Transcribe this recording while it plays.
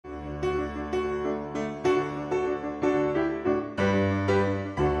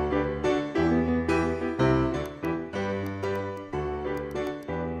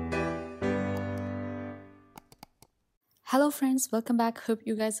Hello friends, welcome back. Hope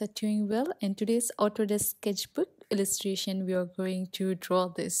you guys are doing well. In today's Autodesk Sketchbook illustration, we are going to draw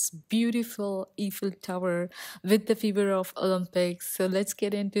this beautiful Eiffel Tower with the fever of Olympics. So let's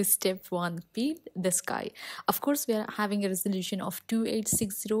get into step one, paint the sky. Of course, we are having a resolution of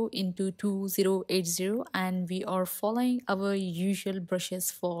 2860 into 2080 and we are following our usual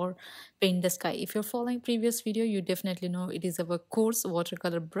brushes for paint the sky. If you're following previous video, you definitely know it is our coarse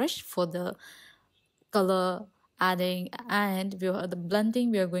watercolor brush for the color adding, and we are the blending.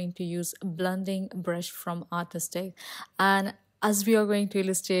 We are going to use a blending brush from Artistic. And as we are going to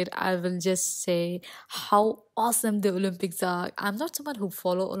illustrate, I will just say how awesome the Olympics are. I'm not someone who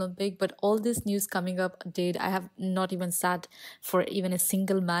follow Olympic, but all this news coming up did. I have not even sat for even a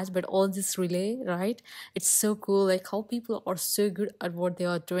single match, but all this relay, right? It's so cool, like how people are so good at what they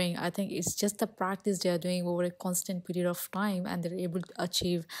are doing. I think it's just the practice they are doing over a constant period of time and they're able to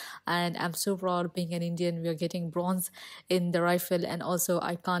achieve. And I'm so proud being an Indian. We are getting bronze in the rifle, and also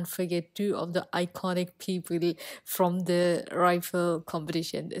I can't forget two of the iconic people from the rifle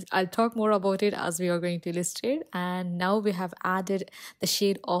competition. I'll talk more about it as we are going to illustrate. And now we have added the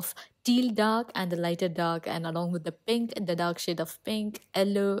shade of teal dark and the lighter dark, and along with the pink and the dark shade of pink,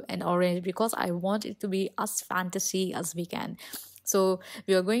 yellow and orange, because I want it to be as fantasy as we can. So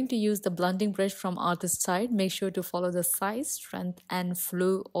we are going to use the blending brush from artist side. Make sure to follow the size, strength and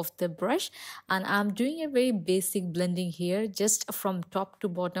flow of the brush. And I'm doing a very basic blending here, just from top to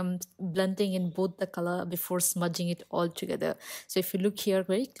bottom, blending in both the color before smudging it all together. So if you look here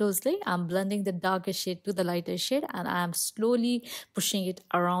very closely, I'm blending the darker shade to the lighter shade, and I'm slowly pushing it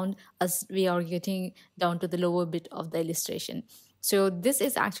around as we are getting down to the lower bit of the illustration. So this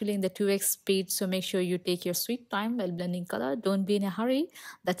is actually in the 2x speed, so make sure you take your sweet time while blending color. Don't be in a hurry.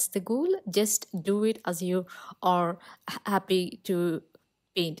 That's the goal. Just do it as you are happy to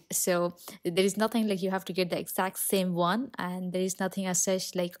paint. So there is nothing like you have to get the exact same one, and there is nothing as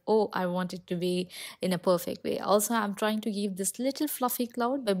such like, oh, I want it to be in a perfect way. Also, I'm trying to give this little fluffy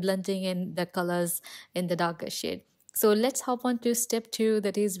cloud by blending in the colors in the darker shade. So let's hop on to step two,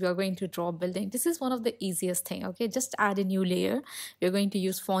 that is we are going to draw building. This is one of the easiest thing. Okay, just add a new layer. We're going to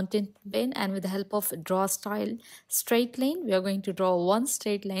use fountain pen, and with the help of draw style straight line, we are going to draw one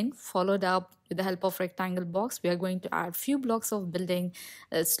straight line followed up with the help of rectangle box. We are going to add few blocks of building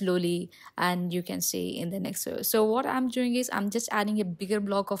slowly, and you can see in the next row. So what I'm doing is I'm just adding a bigger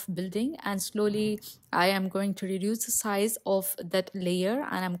block of building, and slowly I am going to reduce the size of that layer,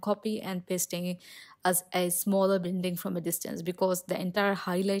 and I'm copy and pasting as a smaller building from a distance, because the entire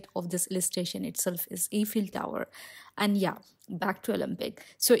highlight of this illustration itself is Eiffel Tower. And yeah, back to Olympic.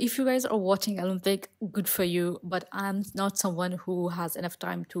 So if you guys are watching Olympic, good for you, but I'm not someone who has enough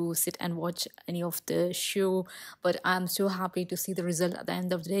time to sit and watch any of the show, but I'm so happy to see the result at the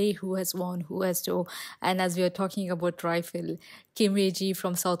end of the day, who has won, who has to. And as we are talking about rifle, Kim Yeji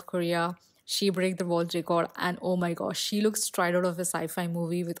from South Korea, she break the world record, and oh my gosh, she looks straight out of a sci-fi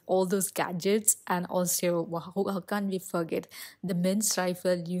movie with all those gadgets. And also, how can we forget the men's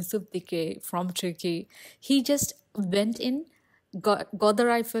rifle, Yusuf Dikec from Turkey? He just went in, got the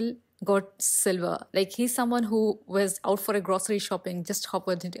rifle, got silver. Like, he's someone who was out for a grocery shopping, just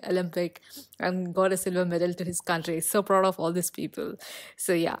hopped into Olympic and got a silver medal to his country. So proud of all these people.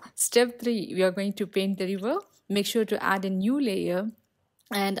 So yeah, step three, we are going to paint the river. Make sure to add a new layer,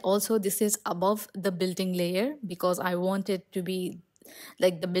 and also this is above the building layer, because I want it to be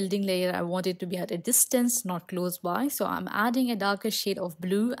like the building layer, I want it to be at a distance, not close by. So I'm adding a darker shade of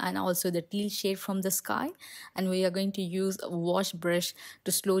blue and also the teal shade from the sky, and we are going to use a wash brush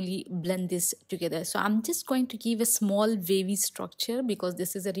to slowly blend this together. So I'm just going to give a small wavy structure, because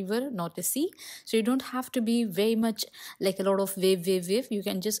this is a river, not a sea. So you don't have to be very much like a lot of wave. You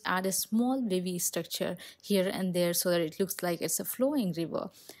can just add a small wavy structure here and there so that it looks like it's a flowing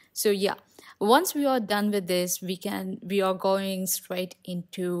river. So yeah, once we are done with this, we are going straight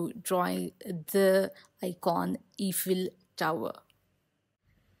into drawing the icon Eiffel Tower.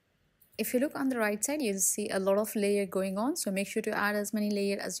 If you look on the right side, you'll see a lot of layer going on. So make sure to add as many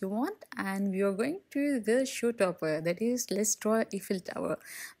layers as you want. And we are going to the showstopper, that is, let's draw Eiffel Tower.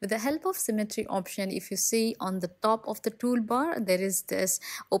 With the help of symmetry option, if you see on the top of the toolbar, there is this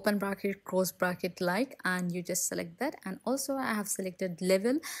open bracket, close bracket like, and you just select that. And also I have selected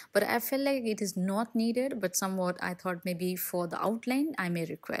level, but I feel like it is not needed, but somewhat I thought maybe for the outline I may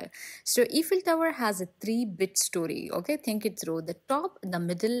require. So Eiffel Tower has a 3-bit story. Okay, think it through: the top, the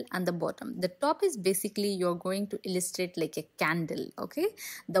middle and the bottom. bottom. The top is basically you're going to illustrate like a candle, okay?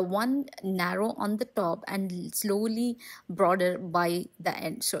 The one narrow on the top and slowly broader by the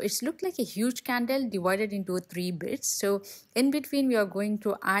end. So it's looked like a huge candle divided into three bits. So in between we are going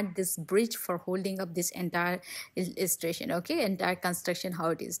to add this bridge for holding up this entire illustration, okay? Entire construction, how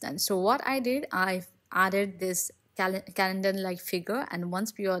it is done. So what I did, I added this calendar like figure, and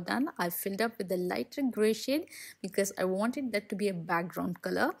once we are done, I filled up with the lighter gray shade because I wanted that to be a background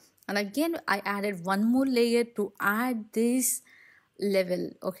color. And again I added one more layer to add this level,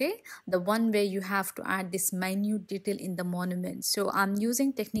 okay, the one where you have to add this minute detail in the monument. So I'm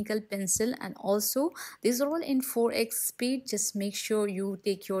using technical pencil, and also these are all in 4x speed. Just make sure you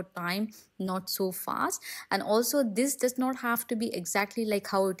take your time, not so fast. And also this does not have to be exactly like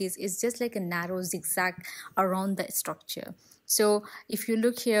how it is. It's just like a narrow zigzag around the structure. So if you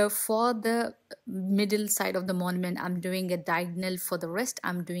look here, for the middle side of the monument, I'm doing a diagonal. For the rest,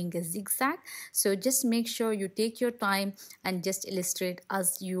 I'm doing a zigzag. So just make sure you take your time and just illustrate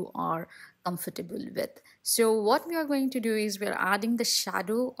as you are comfortable with. So what we are going to do is we're adding the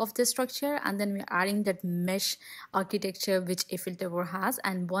shadow of the structure, and then we're adding that mesh architecture which Eiffel Tower has.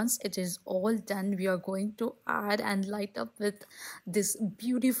 And once it is all done, we are going to add and light up with this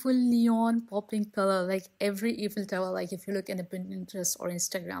beautiful neon popping color like every Eiffel Tower. Like if you look in a Pinterest or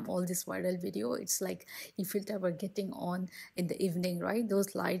Instagram, all this viral video, it's like Eiffel Tower getting on in the evening, right?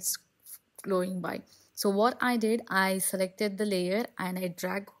 Those lights glowing by. So what I did, I selected the layer and I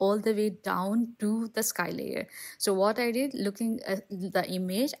dragged all the way down to the sky layer. So what I did, looking at the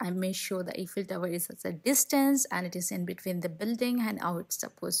image, I made sure the Eiffel Tower is at a distance and it is in between the building and how it's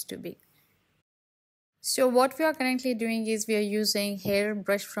supposed to be. So what we are currently doing is we are using hair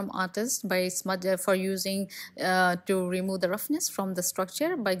brush from Artist by smudger for using to remove the roughness from the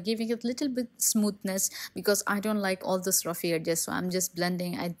structure by giving it a little bit smoothness, because I don't like all this roughy edges. So I'm just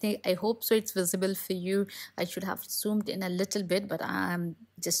blending. I hope so it's visible for you. I should have zoomed in a little bit, but I'm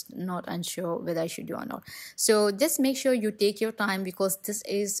just not unsure whether I should do or not. So just make sure you take your time, because this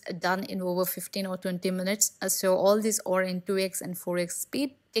is done in over 15 or 20 minutes. So all these are in 2x and 4x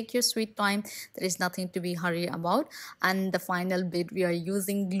speed. Take your sweet time. There is nothing to be hurry about. And the final bit, we are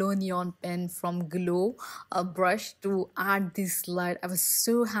using glow neon pen from Glow a brush to add this light. I was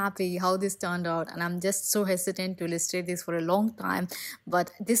so happy how this turned out, and I'm just so hesitant to illustrate this for a long time,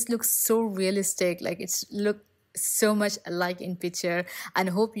 but this looks so realistic. Like it's look so much alike in picture, and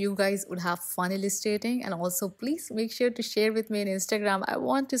hope you guys would have fun illustrating. And also please make sure to share with me on Instagram. I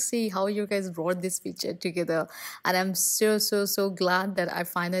want to see how you guys brought this picture together, and I'm so glad that I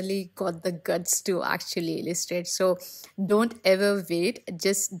finally got the guts to actually illustrate. So don't ever wait,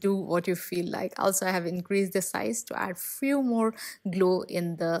 just do what you feel like. Also I have increased the size to add few more glow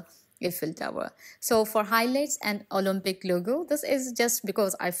in the Eiffel Tower. So for highlights and Olympic logo, this is just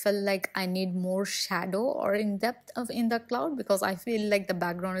because I felt like I need more shadow or in depth of in the cloud, because I feel like the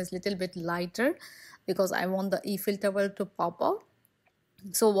background is a little bit lighter, because I want the Eiffel Tower to pop out.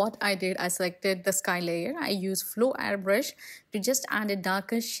 So what I did, I selected the sky layer. I used flow airbrush to just add a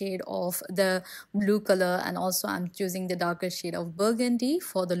darker shade of the blue color, and also I'm choosing the darker shade of burgundy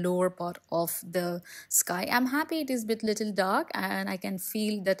for the lower part of the sky. I'm happy it is a bit little dark, and I can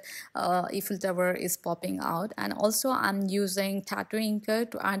feel that Eiffel Tower is popping out. And also I'm using tattoo inker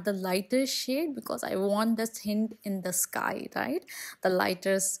to add the lighter shade, because I want this hint in the sky, right? The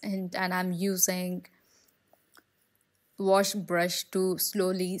lightest hint. And I'm using wash brush to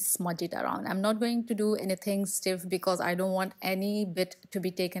slowly smudge it around. I'm not going to do anything stiff, because I don't want any bit to be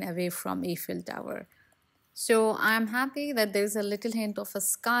taken away from Eiffel Tower. So I'm happy that there's a little hint of a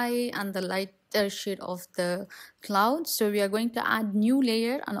sky and the lighter shade of the cloud. So we are going to add new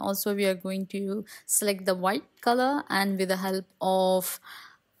layer, and also we are going to select the white color, and with the help of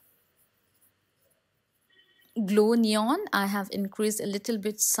glow neon, I have increased a little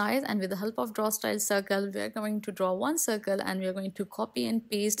bit size, and with the help of draw style circle, we are going to draw one circle, and we are going to copy and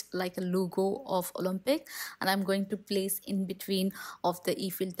paste like a logo of Olympic, and I'm going to place in between of the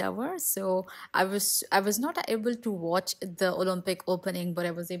Eiffel Tower. So I was not able to watch the Olympic opening, but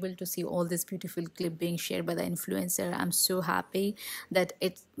I was able to see all this beautiful clip being shared by the influencer. I'm so happy that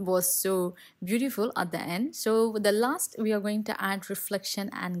it was so beautiful at the end. So the last, we are going to add reflection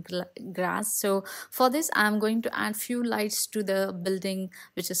and grass. So for this I'm going to add few lights to the building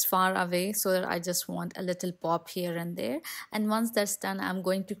which is far away, so that I just want a little pop here and there. And once that's done, I'm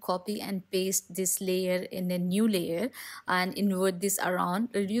going to copy and paste this layer in a new layer and invert this around,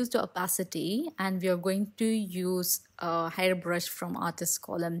 reduce the opacity, and we are going to use a hairbrush from Artist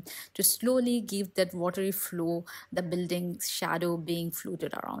Column to slowly give that watery flow, the building shadow being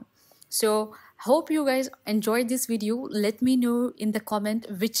floated around. So Hope you guys enjoyed this video. Let me know in the comment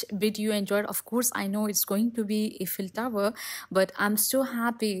which bit you enjoyed. Of course, I know it's going to be Eiffel Tower, but I'm so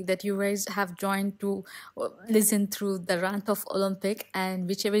happy that you guys have joined to listen through the rant of Olympic. And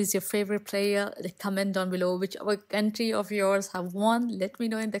whichever is your favorite player, comment down below. Whichever country of yours have won, let me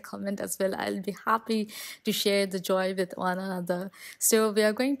know in the comment as well. I'll be happy to share the joy with one another. So we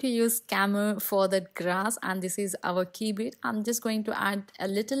are going to use camo for the grass, and this is our key bit. I'm just going to add a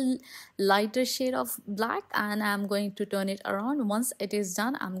little lighter shade of black, and I'm going to turn it around. Once it is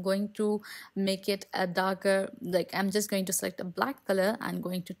done, I'm going to make it a darker, like I'm just going to select a black color and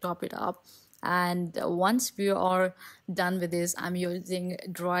going to top it up. And once we are done with this, I'm using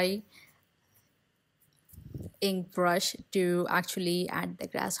dry ink brush to actually add the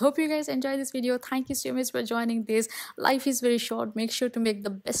grass. Hope you guys enjoy this video. Thank you so much for joining this. Life is very short. Make sure to make the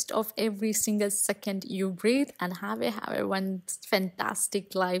best of every single second you breathe, and have a one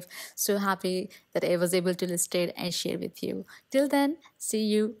fantastic life. So happy that I was able to illustrate and share with you. Till then, see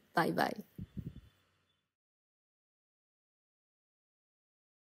you. Bye bye.